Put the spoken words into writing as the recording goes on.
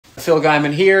Phil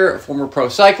Gaimon here, former pro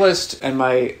cyclist, and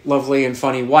my lovely and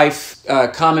funny wife.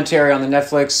 Commentary on the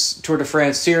Netflix Tour de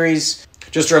France series.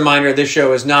 Just a reminder, this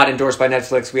show is not endorsed by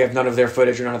Netflix. We have none of their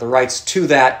footage or none of the rights to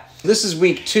that. This is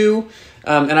week 2,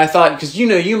 and I thought, because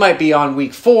you might be on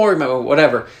week 4,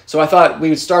 whatever. So I thought we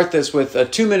would start this with a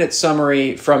 2-minute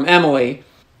summary from Emily.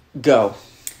 Go.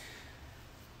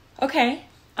 Okay.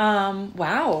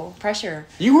 Wow. Pressure.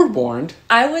 You were warned.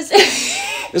 I was...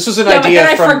 This was an idea but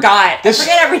then from... I forgot. I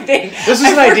forget everything. This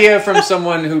was an idea from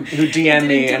someone who DM'd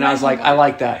me, and I was like, I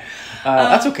like that.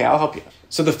 That's okay. I'll help you.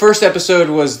 So the first episode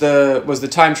was the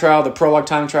time trial, the prologue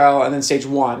time trial, and then stage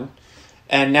 1,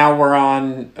 and now we're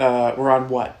on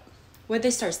what? Would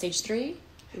they start stage 3?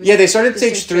 Yeah, they started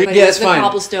stage 3. Like, yeah, that's the fine. The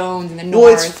cobblestones and the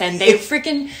north, and they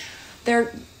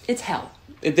it's hell.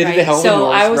 They did the hell of the north.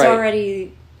 So I was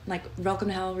already like, welcome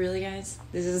to hell, really, guys.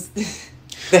 This is.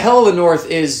 The hell of the north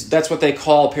that's what they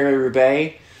call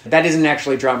Paris-Roubaix. That isn't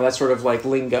actually drama. That's sort of like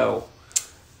lingo.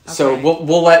 Okay. So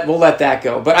we'll let that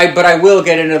go. But I will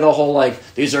get into the whole,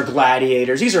 like, these are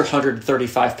gladiators. These are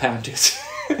 135-pound dudes.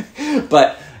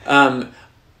 But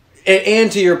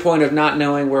and to your point of not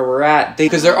knowing where we're at,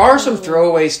 because there are some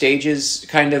throwaway stages,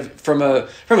 kind of from a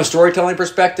storytelling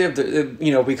perspective.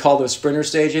 We call those sprinter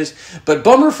stages. But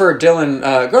bummer for Dylan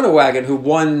Groenewegen, who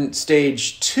won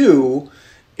stage 2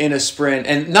 in a sprint,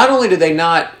 and not only did they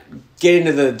not get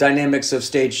into the dynamics of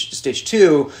stage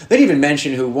 2, they didn't even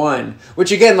mention who won.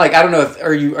 Which again, like, I don't know if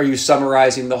are you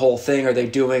summarizing the whole thing? Are they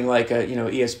doing like a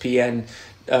ESPN?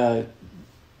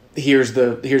 Here's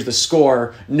the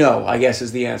score. No, I guess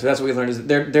is the answer. That's what we learned. Is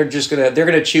they're just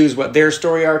gonna choose what their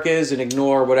story arc is and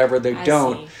ignore whatever they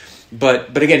don't. See.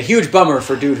 But again, huge bummer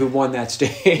for dude who won that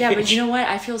stage. Yeah, but you know what?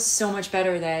 I feel so much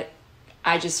better that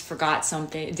I just forgot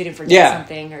something, didn't forget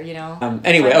something, or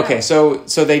Anyway, okay, so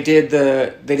they did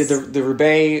the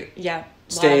Roubaix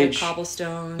stage,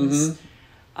 cobblestones.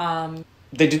 Mm-hmm.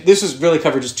 This was really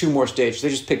covered just 2 more stages. They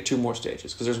just picked 2 more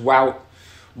stages because there's Wout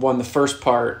won the first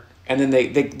part, and then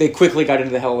they quickly got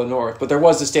into the Hell of the North. But there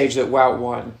was the stage that Wout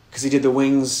won because he did the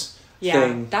wings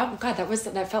thing.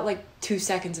 That felt like 2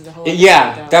 seconds of the whole.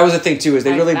 Yeah, that was the thing too. Is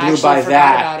they really blew by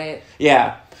that. About it.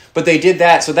 Yeah. But they did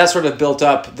that, so that sort of built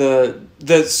up the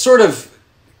sort of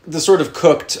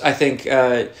cooked, I think,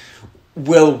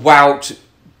 will Wout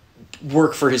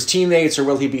work for his teammates or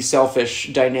will he be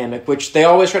selfish dynamic, which they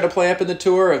always try to play up in the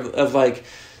Tour of like,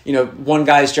 one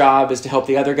guy's job is to help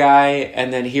the other guy,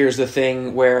 and then here's the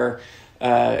thing where,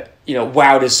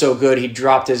 Wout is so good, he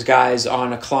dropped his guys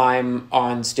on a climb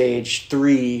on stage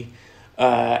 3,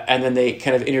 and then they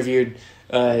kind of interviewed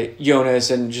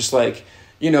Jonas and just like,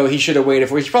 he should have waited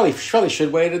he probably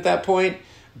should wait at that point,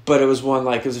 but it was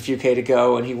it was a few K to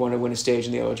go, and he wanted to win a stage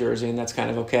in the yellow jersey, and that's kind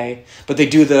of okay. But they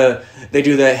do the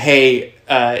hey,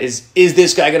 is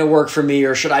this guy going to work for me,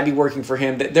 or should I be working for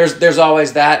him? There's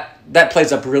always that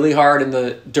plays up really hard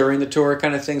during the Tour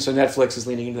kind of thing. So Netflix is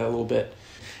leaning into that a little bit,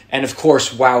 and of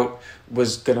course Wout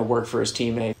was going to work for his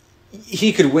teammate.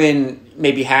 He could win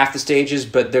maybe half the stages,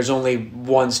 but there's only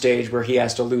one stage where he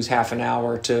has to lose half an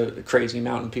hour to crazy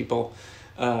mountain people.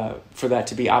 For that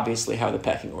to be obviously how the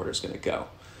pecking order is going to go,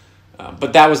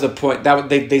 but that was the point. That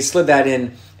they slid that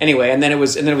in anyway, and then it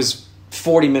was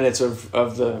 40 minutes of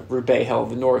the Roubaix Hell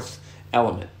of the North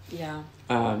element. Yeah.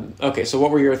 Okay, so what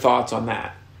were your thoughts on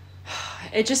that?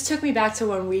 It just took me back to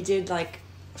when we did like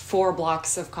 4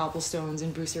 blocks of cobblestones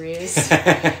in Bucerius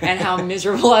and how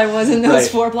miserable I was in those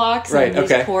 4 blocks. Right. And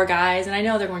these poor guys, and I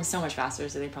know they're going so much faster,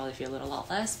 so they probably feel a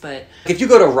lot less. But if you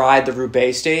go to ride the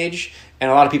Roubaix stage, and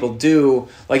a lot of people do,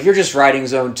 like, you're just riding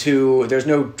zone 2. There's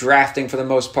no drafting for the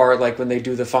most part, like when they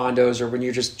do the fondos or when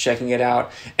you're just checking it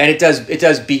out. And it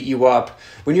does beat you up.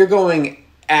 When you're going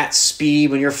at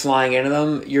speed, when you're flying into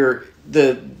them,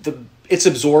 it's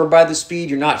absorbed by the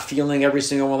speed. You're not feeling every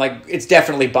single one. Like, it's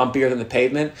definitely bumpier than the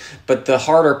pavement, but the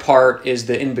harder part is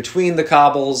the in between the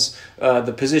cobbles,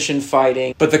 the position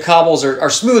fighting. But the cobbles are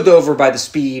smoothed over by the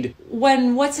speed.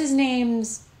 When what's his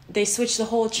name's. They switched the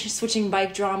whole switching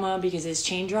bike drama because his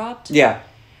chain dropped. Yeah.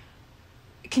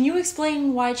 Can you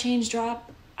explain why chains drop?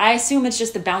 I assume it's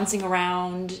just the bouncing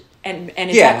around, and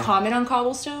is that common on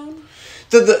cobblestone?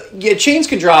 Chains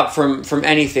can drop from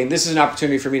anything. This is an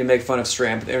opportunity for me to make fun of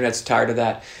SRAM, but the internet's tired of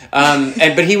that.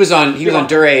 But he was on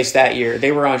Dura-Ace that year.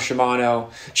 They were on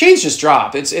Shimano. Chains just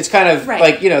drop. It's kind of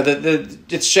like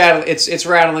it's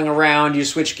rattling around. You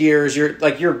switch gears.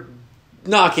 You're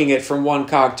knocking it from one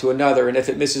cog to another, and if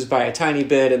it misses by a tiny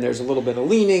bit, and there's a little bit of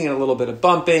leaning and a little bit of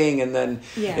bumping, and then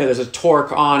there's a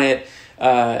torque on it.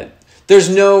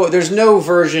 There's no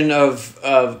version of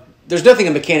there's nothing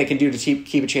a mechanic can do to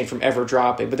keep a chain from ever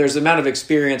dropping, but there's the amount of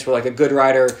experience where like a good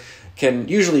rider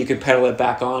you can pedal it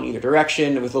back on either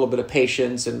direction with a little bit of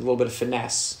patience and a little bit of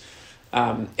finesse.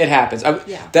 It happens.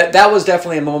 That was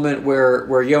definitely a moment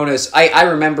where Jonas, I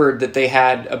remembered that they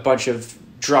had a bunch of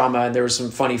drama, and there were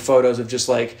some funny photos of just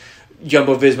like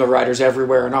Jumbo-Visma riders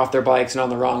everywhere and off their bikes and on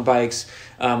the wrong bikes.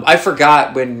 I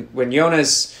forgot when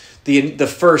Jonas, the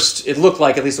first, it looked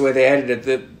like, at least the way they edited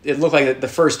it, it looked like the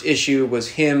first issue was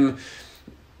him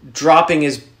dropping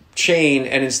his chain,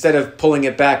 and instead of pulling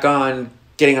it back on,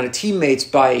 getting on a teammate's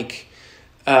bike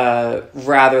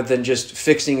rather than just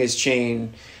fixing his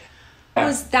chain.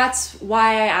 That's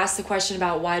why I asked the question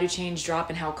about why do chains drop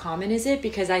and how common is it?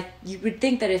 Because you would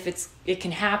think that if it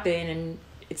can happen and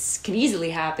it can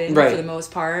easily happen for the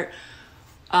most part,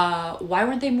 why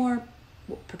weren't they more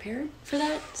prepared for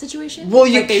that situation? Well,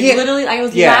 you can't. Literally, I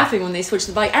was laughing when they switched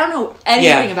the bike. I don't know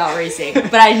anything about racing,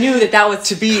 but I knew that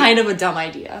was kind of a dumb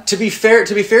idea. To be fair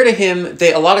to him,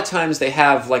 a lot of times they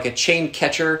have like a chain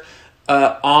catcher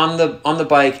on the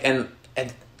bike, and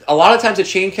a lot of times a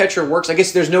chain catcher works. I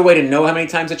guess there's no way to know how many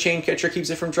times a chain catcher keeps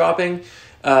it from dropping.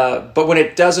 But when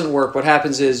it doesn't work, what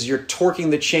happens is you're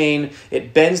torquing the chain,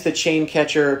 it bends the chain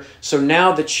catcher, so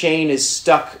now the chain is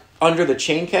stuck under the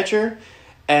chain catcher,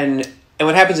 and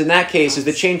what happens in that case is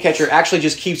the chain catcher actually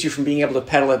just keeps you from being able to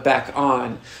pedal it back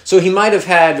on. So he might have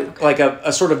had like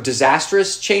a sort of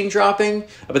disastrous chain dropping,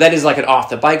 but that is like an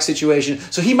off-the-bike situation.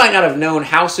 So he might not have known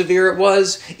how severe it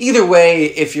was. Either way,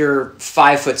 if you're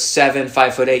 5'7",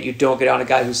 5'8", you don't get on a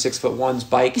guy who's 6'1's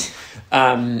bike. It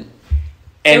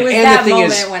was that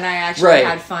moment when I actually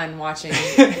had fun watching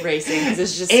racing. Because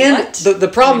it's just the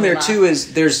problem there too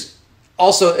is there's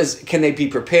also can they be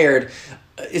prepared?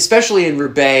 Especially in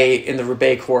Roubaix, in the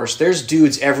Roubaix course, there's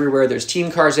dudes everywhere. There's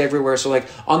team cars everywhere. So like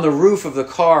on the roof of the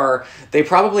car, they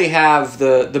probably have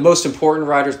the most important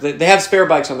riders. They have spare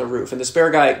bikes on the roof, and the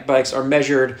spare bikes are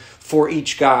measured for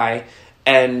each guy.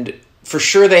 And for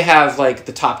sure they have like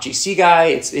the top GC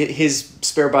guy. His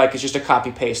spare bike is just a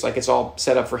copy paste, like it's all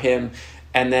set up for him.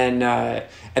 And then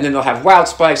they'll have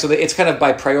Wout's bike. So it's kind of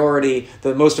by priority.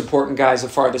 The most important guys the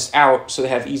farthest out, so they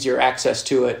have easier access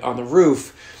to it on the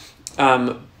roof.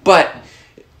 But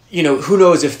who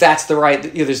knows if that's the right,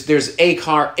 there's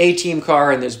A team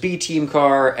car and there's B team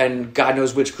car and God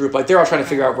knows which group, like they're all trying to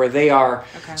figure out where they are.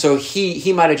 Okay. So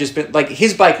he might've just been like,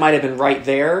 his bike might've been right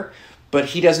there, but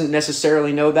he doesn't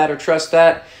necessarily know that or trust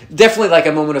that. Definitely like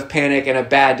a moment of panic and a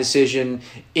bad decision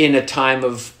in a time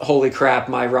of, holy crap,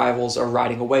 my rivals are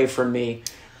riding away from me.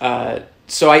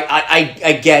 So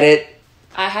I get it.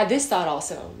 I had this thought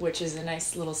also, which is a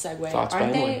nice little segue. Thoughts by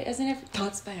Emily.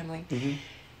 Thoughts by Emily. Mm-hmm.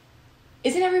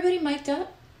 Isn't everybody mic'd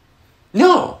up?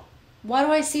 No. Why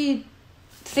do I see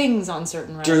things on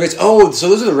certain radios? Oh, so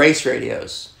those are the race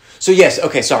radios. So yes,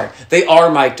 okay, sorry. They are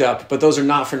mic'd up, but those are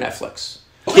not for Netflix.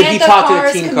 Can't the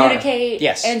cars communicate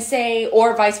and say,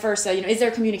 or vice versa? Is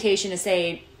there communication to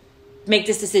say, make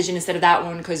this decision instead of that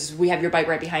one because we have your bike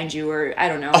right behind you, or I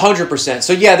don't know. 100%.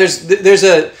 So yeah, there's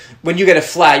a, when you get a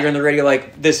flat, you're on the radio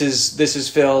like, this is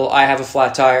Phil, I have a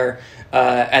flat tire,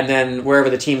 and then wherever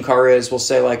the team car is, we'll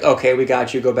say like, okay, we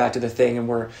got you, go back to the thing, and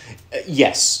we're,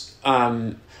 yes.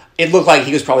 It looked like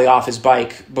he was probably off his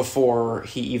bike before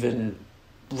he even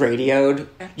radioed.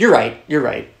 You're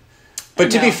right. But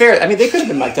to be fair, I mean, they could have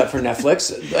been mic'd up for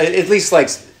Netflix, at least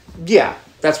like, yeah.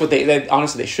 That's what they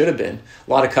honestly, they should have been.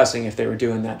 A lot of cussing if they were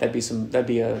doing that. That'd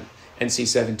be a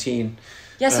NC-17.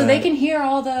 Yeah, so they can hear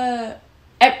all the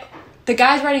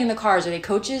guys riding in the cars. Are they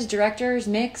coaches, directors,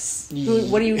 mix?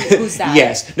 Who's that?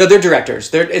 Yes. No, they're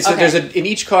directors. There's in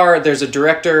each car, there's a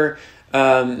director,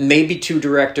 maybe two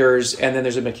directors, and then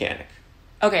there's a mechanic.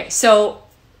 Okay, so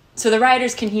the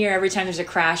riders can hear every time there's a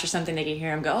crash or something, they can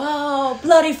hear him go, "Oh,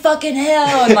 bloody fucking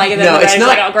hell." And like, and then the riders are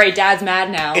like, "Oh, great, Dad's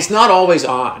mad now." It's not always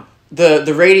on.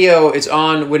 The radio is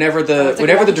on whenever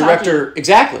the director,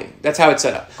 exactly. That's how it's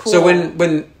set up. Cool. So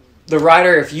when the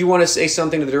rider, if you want to say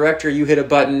something to the director, you hit a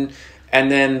button, and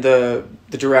then the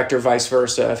director, vice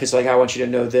versa. If it's like, I want you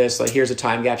to know this, like here's a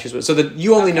time gap. So that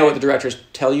you only know what the directors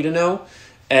tell you to know,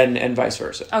 and vice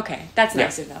versa. Okay, that's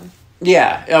nice of them.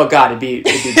 Yeah. Oh God, it'd be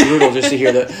brutal just to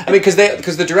hear the. I mean,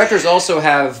 because the directors also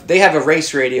have a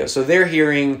race radio, so they're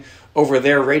hearing over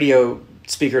their radio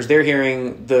speakers. They're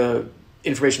hearing the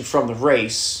information from the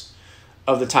race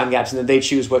of the time gaps, and then they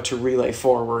choose what to relay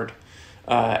forward,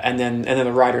 and then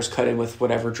the riders cut in with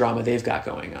whatever drama they've got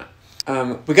going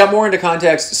on. We got more into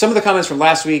context. Some of the comments from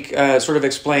last week sort of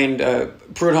explained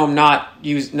Prudhomme not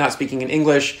speaking in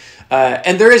English,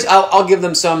 and there is I'll give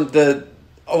them some.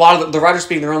 A lot of the riders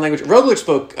speaking their own language. Roglic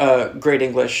spoke great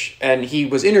English, and he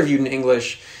was interviewed in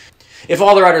English. If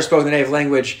all the riders spoke the native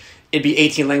language, it'd be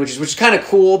 18 languages, which is kind of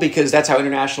cool because that's how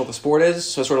international the sport is.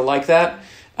 So I sort of like that.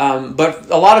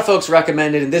 But a lot of folks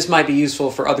recommended, and this might be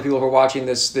useful for other people who are watching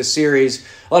this series,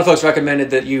 a lot of folks recommended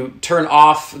that you turn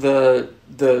off the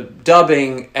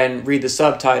dubbing and read the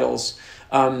subtitles.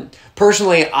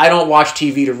 Personally, I don't watch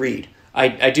TV to read.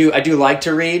 I do like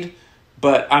to read,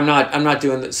 but I'm not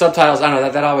doing the subtitles. I don't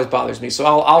know, that always bothers me. So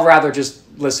I'll rather just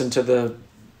listen to the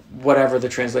whatever the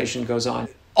translation goes on.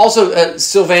 Also,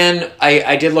 Sylvain,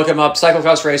 I did look him up,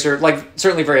 cyclocross racer, like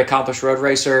certainly very accomplished road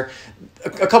racer.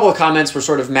 A couple of comments were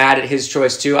sort of mad at his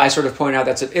choice too. I sort of pointed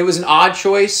out it was an odd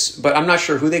choice, but I'm not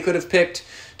sure who they could have picked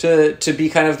to be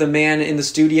kind of the man in the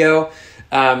studio.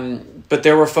 But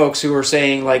there were folks who were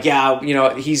saying like, yeah, you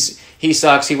know, he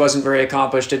sucks. He wasn't very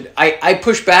accomplished. And I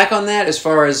push back on that as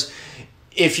far as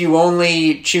if you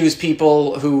only choose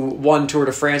people who won Tour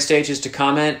de France stages to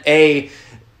comment,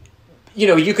 you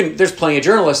know, there's plenty of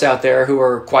journalists out there who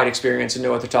are quite experienced and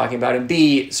know what they're talking about. And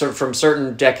B, sort of from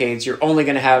certain decades, you're only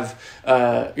going to have,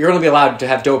 you're only be allowed to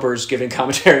have dopers giving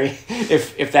commentary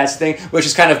if that's the thing, which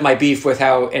is kind of my beef with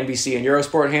how NBC and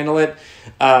Eurosport handle it.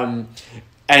 And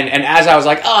as I was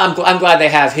like, oh, I'm glad they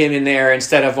have him in there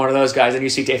instead of one of those guys. And you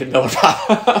see David Miller pop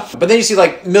up. But then you see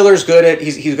like Miller's good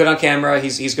he's good on camera.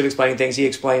 He's good explaining things. He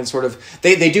explains sort of,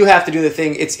 they do have to do the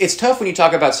thing. It's tough when you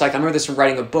talk about cycling. I remember this from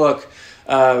writing a book.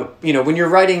 You know, when you're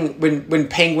writing, when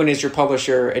Penguin is your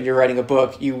publisher and you're writing a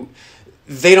book,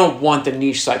 they don't want the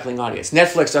niche cycling audience.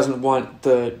 Netflix doesn't want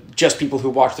just people who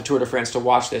watch the Tour de France to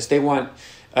watch this. They want,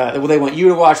 they want you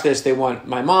to watch this. They want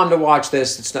my mom to watch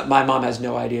this. It's not, my mom has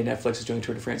no idea Netflix is doing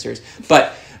Tour de France series,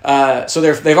 but, so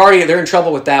they're in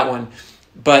trouble with that one.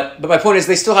 But my point is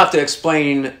they still have to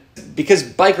explain, because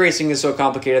bike racing is so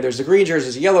complicated. There's the green jersey,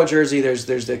 there's the yellow jersey, there's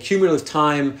the cumulative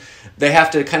time. They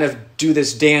have to kind of do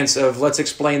this dance of let's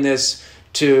explain this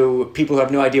to people who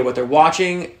have no idea what they're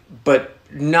watching, but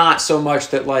not so much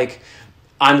that like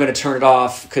I'm going to turn it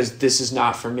off because this is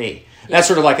not for me. Yeah. That's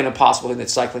sort of like an impossible thing that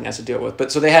cycling has to deal with.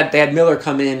 But so they had Miller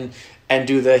come in and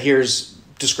do here's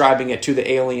describing it to the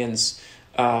aliens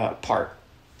part.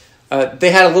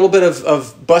 They had a little bit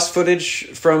of bus footage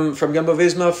from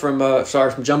Jumbo-Visma,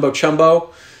 from Jumbo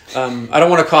Chumbo. I don't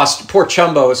want to cost poor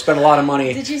Chumbo spent a lot of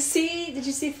money. Did you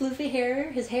see Floofy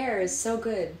hair? His hair is so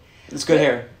good. It's good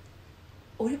hair.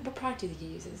 What product do you think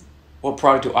he uses? What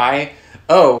product do I?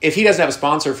 Oh, if he doesn't have a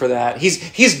sponsor for that,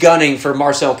 he's gunning for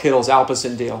Marcel Kittle's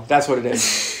Alpecin deal. That's what it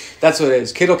is. That's what it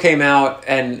is. Kittle came out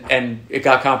and it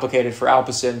got complicated for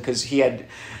Alpecin because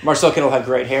Marcel Kittle had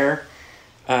great hair.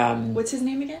 What's his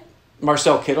name again?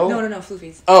 Marcel Kittle? No,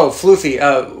 Floofy's. Oh, Floofy.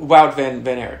 Wout Van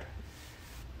Aert.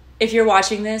 If you're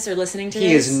watching this or listening to this...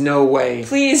 He is no way.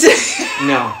 Please.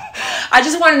 No. I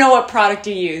just want to know what product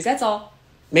you use. That's all.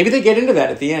 Maybe they get into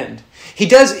that at the end. He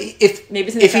does... If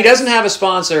he doesn't have a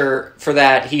sponsor for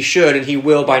that, he should, and he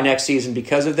will by next season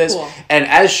because of this. Cool. And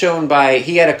as shown by...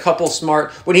 He had a couple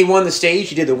smart... When he won the stage,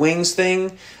 he did the wings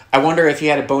thing. I wonder if he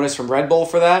had a bonus from Red Bull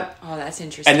for that. Oh, that's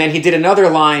interesting. And then he did another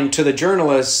line to the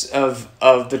journalists of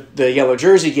the yellow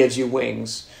jersey gives you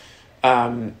wings,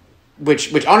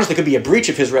 which honestly could be a breach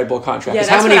of his Red Bull contract. Yeah,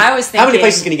 that's what I was thinking. How many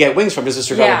places can you get wings from? Does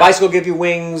the Cervelo bicycle give you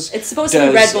wings? It's supposed to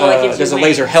be Red Bull that gives you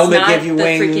wings. Does a Lazer Helmet give you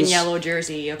wings? Not the freaking yellow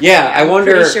jersey. Okay, yeah, I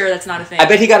wonder. I'm pretty sure that's not a thing. I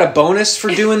bet he got a bonus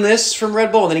for doing this from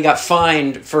Red Bull, and then he got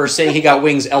fined for saying he got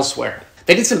wings elsewhere.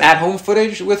 They did some at-home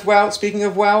footage with Wout, speaking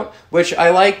of Wout, which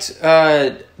I liked.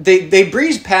 They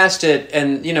breezed past it,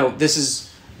 and, you know, this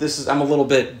is I'm a little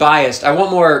bit biased. I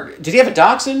want more... Did he have a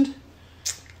dachshund?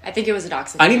 I think it was a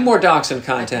dachshund. I need more dachshund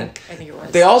content. I think it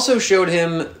was. They also showed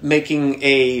him making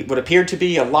what appeared to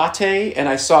be a latte, and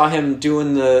I saw him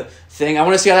doing the thing. I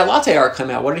want to see how that latte art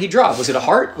come out. What did he draw? Was it a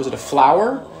heart? Was it a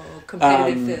flower?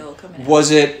 Competitive feel coming out.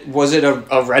 Was it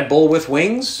a Red Bull with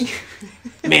wings?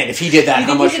 Man, if he did that,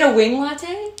 how much? He did a wing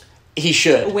latte? He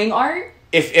should. A wing art?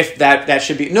 If that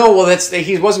should be no. Well,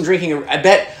 he wasn't drinking.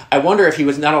 I wonder if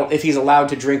if he's allowed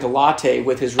to drink a latte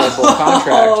with his Red Bull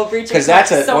contract because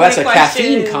that's a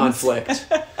caffeine conflict.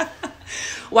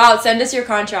 Wow, send us your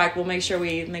contract. We'll make sure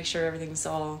everything's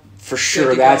all for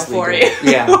sure. That's legal. For you.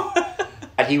 Yeah.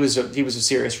 He was a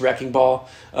serious wrecking ball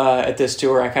at this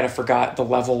tour. I kind of forgot the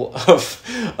level of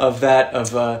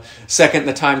second in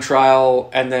the time trial,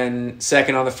 and then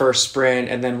second on the first sprint,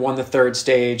 and then won the third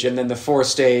stage, and then the fourth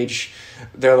stage.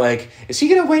 They're like, is he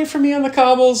going to wait for me on the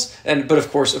cobbles? But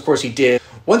of course he did.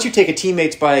 Once you take a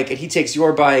teammate's bike and he takes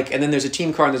your bike, and then there's a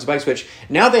team car and there's a bike switch.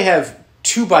 Now they have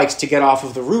two bikes to get off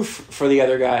of the roof for the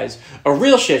other guys. A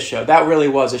real shit show. That really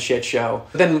was a shit show.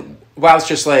 Then Wout's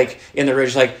just like in the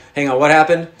ridge, like, hang on, what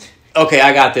happened? Okay,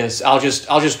 I got this. I'll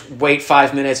just wait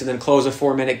 5 minutes and then close a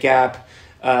 4-minute gap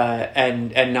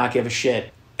and not give a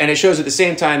shit. and it shows at the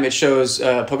same time, it shows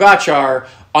Pogačar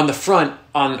on the front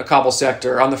on a cobble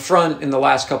sector, on the front in the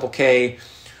last couple K,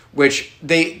 which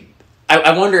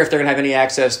I wonder if they're going to have any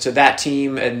access to that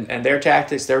team and their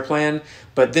tactics, their plan.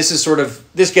 But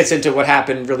this gets into what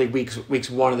happened really weeks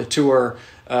 1 of the Tour,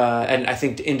 and I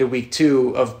think into week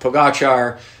 2 of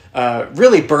Pogačar,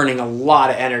 really burning a lot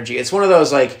of energy. It's one of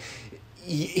those, like,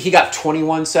 he got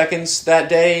 21 seconds that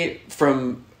day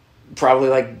from probably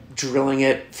like drilling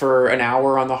it for an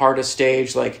hour on the hardest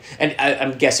stage. Like, and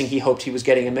I'm guessing he hoped he was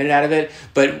getting a minute out of it,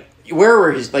 but where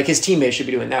were his teammates should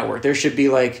be doing that work. There should be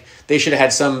they should have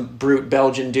had some brute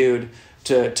Belgian dude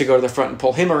to go to the front and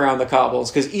pull him around the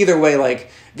cobbles. Cause either way, like,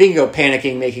 Vingegaard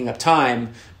panicking, making up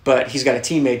time, but he's got a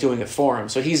teammate doing it for him.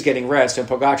 So he's getting rest, and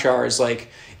Pogačar is like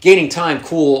gaining time,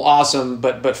 cool, awesome,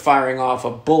 but firing off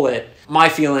a bullet. My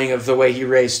feeling of the way he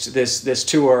raced this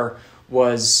Tour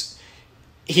was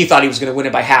he thought he was going to win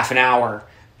it by half an hour,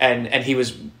 and he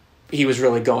was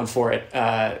really going for it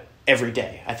every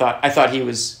day. I thought he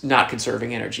was not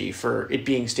conserving energy for it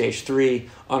being stage 3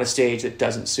 on a stage that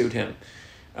doesn't suit him.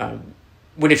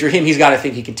 When if you're him, he's got to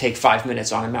think he can take 5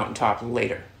 minutes on a mountaintop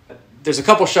later. There's a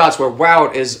couple shots where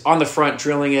Wout is on the front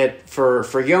drilling it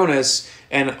for Jonas,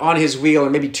 and on his wheel, or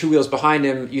maybe 2 wheels behind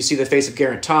him, you see the face of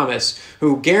Geraint Thomas,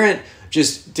 who Geraint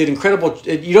just did incredible.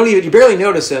 You barely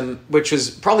notice him, which was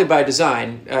probably by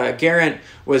design. Geraint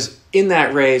was in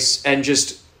that race and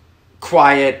just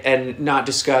quiet and not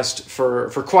discussed for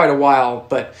quite a while,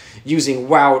 but using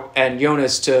Wout and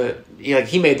Jonas to,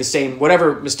 he made the same,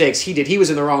 whatever mistakes he did, he was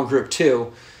in the wrong group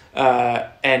too.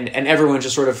 And everyone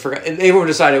just sort of forgot. Everyone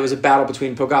decided it was a battle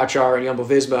between Pogačar and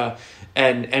Jumbo-Visma,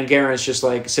 and Geraint's just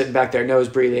like sitting back there, nose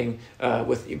breathing.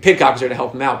 With Pidcock was there to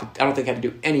help him out, but I don't think had to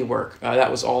do any work. That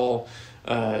was all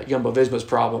Jumbo-Visma's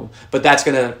problem. But that's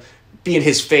gonna be in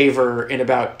his favor in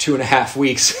about 2.5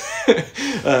 weeks.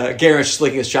 Geraint's just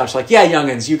licking his chops, like, yeah,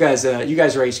 youngins, you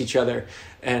guys race each other,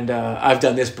 and I've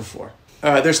done this before.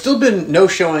 There's still been no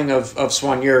showing of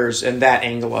Soigneurs and that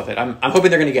angle of it. I'm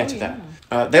hoping they're going to get to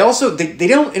that. They also they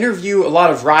don't interview a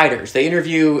lot of riders. They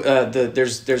interview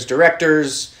there's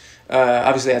directors.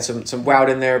 Obviously, they had some Wout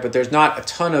in there, but there's not a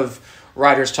ton of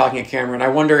riders talking at camera. And I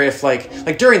wonder if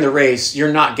like during the race,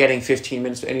 you're not getting 15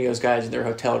 minutes with any of those guys in their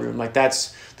hotel room. Like,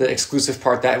 that's the exclusive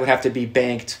part that would have to be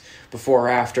banked before or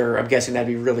after. I'm guessing that'd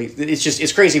be really,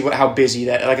 it's crazy how busy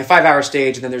that, like a 5-hour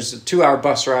stage, and then there's a 2-hour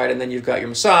bus ride, and then you've got your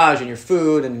massage and your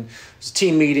food and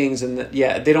team meetings, and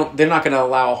they're not going to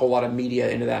allow a whole lot of media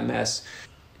into that mess.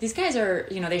 These guys are,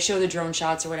 they show the drone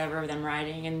shots or whatever of them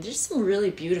riding, and there's some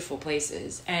really beautiful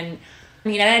places. And I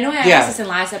mean, I know I asked this in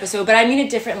last episode, but I mean it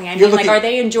differently. I mean, are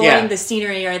they enjoying the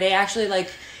scenery? Are they actually like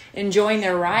enjoying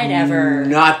their ride ever?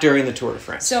 Not during the Tour de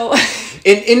France. So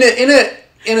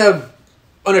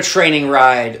on a training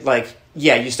ride, like,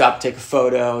 yeah, you stop to take a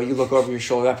photo, you look over your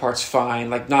shoulder, that part's fine.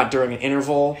 Like, not during an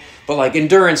interval, but like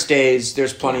endurance days,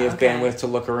 there's plenty of bandwidth to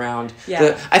look around.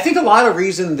 Yeah. I think a lot of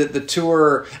reason that the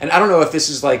Tour, and I don't know if this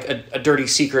is like a dirty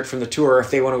secret from the Tour, if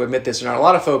they want to admit this or not. A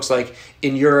lot of folks, like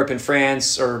in Europe and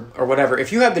France or whatever,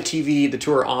 if you have the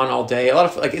Tour on all day, a lot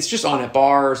of, like, it's just on at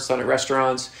bars, it's on at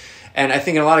restaurants. And I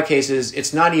think in a lot of cases,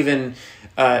 it's not even,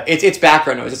 it's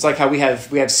background noise. It's like how we have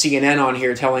CNN on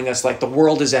here telling us like the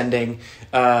world is ending,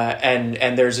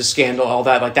 and there's a scandal, all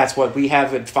that. Like, that's what we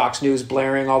have at Fox News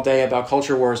blaring all day about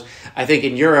culture wars. I think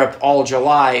in Europe, all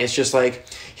July, it's just like,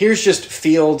 here's just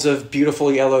fields of beautiful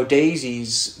yellow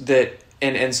daisies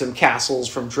and some castles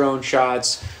from drone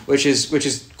shots, which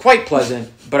is quite pleasant.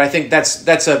 But I think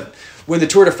that's when the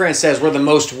Tour de France says we're the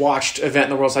most watched event in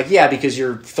the world, it's like, yeah, because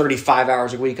you're 35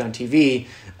 hours a week on TV,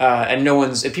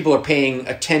 and people are paying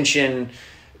attention,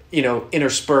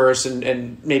 interspersed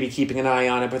and maybe keeping an eye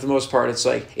on it. But for the most part, it's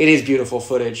like, it is beautiful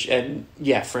footage, and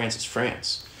yeah, France is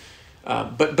France.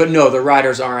 But no, the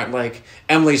riders aren't. Like,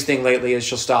 Emily's thing lately is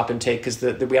she'll stop and take, because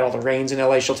we had all the rains in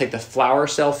LA, she'll take the flower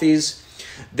selfies.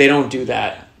 They don't do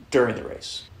that during the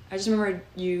race. I just remember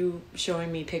you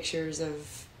showing me pictures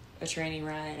of a training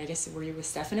ride. I guess, were you with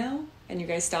Stefano? And you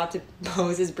guys stopped to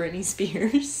pose as Britney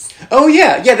Spears? Oh,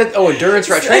 yeah. Endurance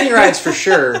ride. Training rides for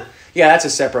sure. Yeah, that's a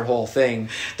separate whole thing.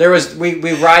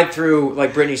 We ride through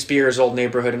like Britney Spears' old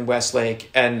neighborhood in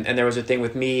Westlake, and there was a thing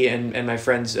with me and my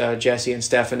friends Jesse and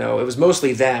Stefano. It was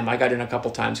mostly them. I got in a couple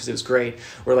times because it was great.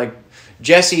 Where like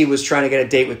Jesse was trying to get a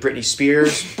date with Britney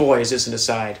Spears. Boy, is this an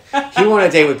aside. He wanted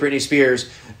a date with Britney Spears.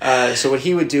 So what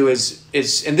he would do is,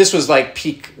 and this was like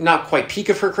not quite peak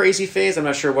of her crazy phase. I'm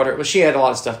not sure she had a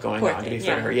lot of stuff going on, to be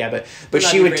fair to her. Yeah, but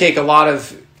she would take a lot of,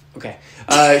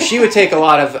 she would take a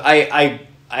lot of,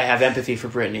 I have empathy for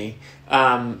Brittany.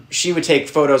 She would take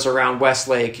photos around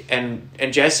Westlake, and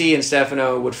Jesse and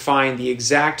Stefano would find the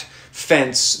exact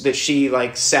fence that she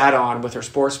like sat on with her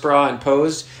sports bra and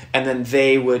posed, and then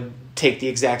they would take the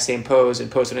exact same pose and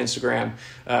post on Instagram,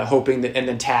 hoping that, and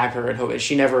then tag her and hope.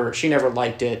 She never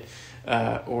liked it,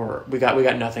 or we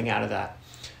got nothing out of that.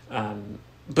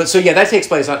 But so yeah, that takes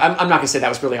place. I'm not gonna say that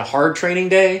was really a hard training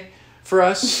day for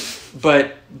us,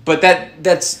 but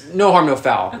that's no harm, no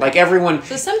foul. Okay. Like everyone.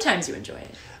 So sometimes you enjoy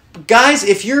it. Guys,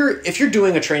 if you're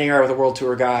doing a training ride with a World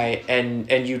Tour guy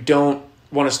and you don't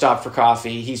want to stop for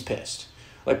coffee, he's pissed.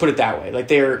 Like, put it that way. Like,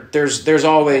 there's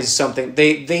always something.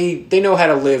 They know how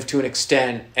to live to an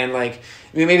extent, and like,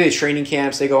 I mean, maybe the training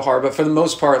camps they go hard, but for the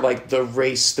most part, like the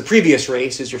previous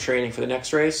race is your training for the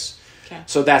next race. Okay.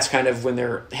 So that's kind of when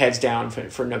they're heads down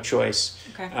for no choice.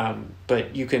 Okay.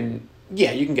 But you can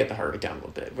get the heart rate down a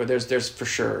little bit. Where there's for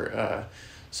sure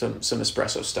some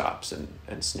espresso stops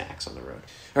and snacks on the road.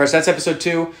 All right, so that's episode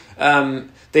 2.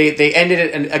 They ended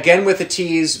it, and again with a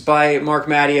tease by Mark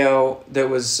Matteo that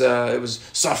was it was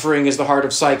suffering is the heart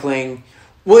of cycling.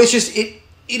 Well, it's just it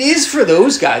is for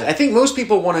those guys. I think most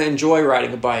people want to enjoy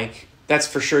riding a bike. That's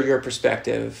for sure your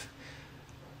perspective.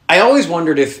 I always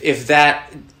wondered if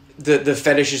that the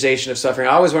fetishization of suffering.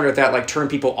 I always wondered if that like turned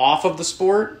people off of the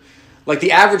sport. Like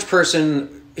the average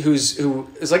person who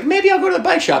is like, maybe I'll go to the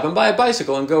bike shop and buy a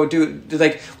bicycle and go do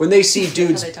like when they see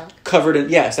dudes covered in,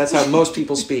 yes, that's how most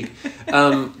people speak.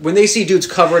 When they see dudes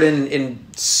covered in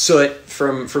soot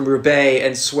from Roubaix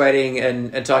and sweating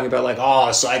and talking about like,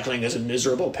 oh, cycling is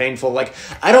miserable, painful. Like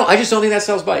I just don't think that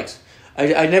sells bikes.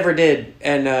 I never did.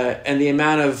 And the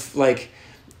amount of like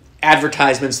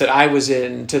advertisements that I was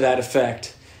in to that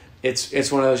effect,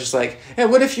 it's one of those just like, hey,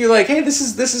 what if you're like, hey, this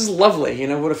is lovely, you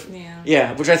know? What if,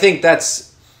 yeah, which I think that's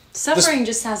suffering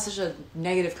just has such a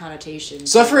negative connotation.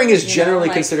 Suffering is generally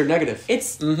considered negative.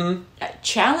 It's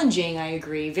challenging. I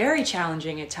agree, very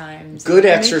challenging at times. Good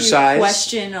exercise, you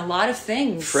question a lot of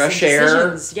things, fresh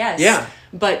air, yes, yeah.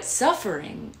 But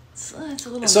suffering, it's a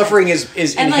little. Suffering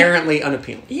is inherently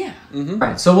unappealing. Yeah. Mm-hmm.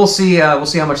 Right. So we'll see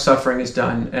how much suffering is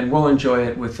done, and we'll enjoy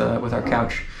it with our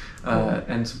couch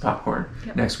and some popcorn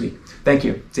next week. Thank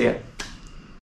you. See ya.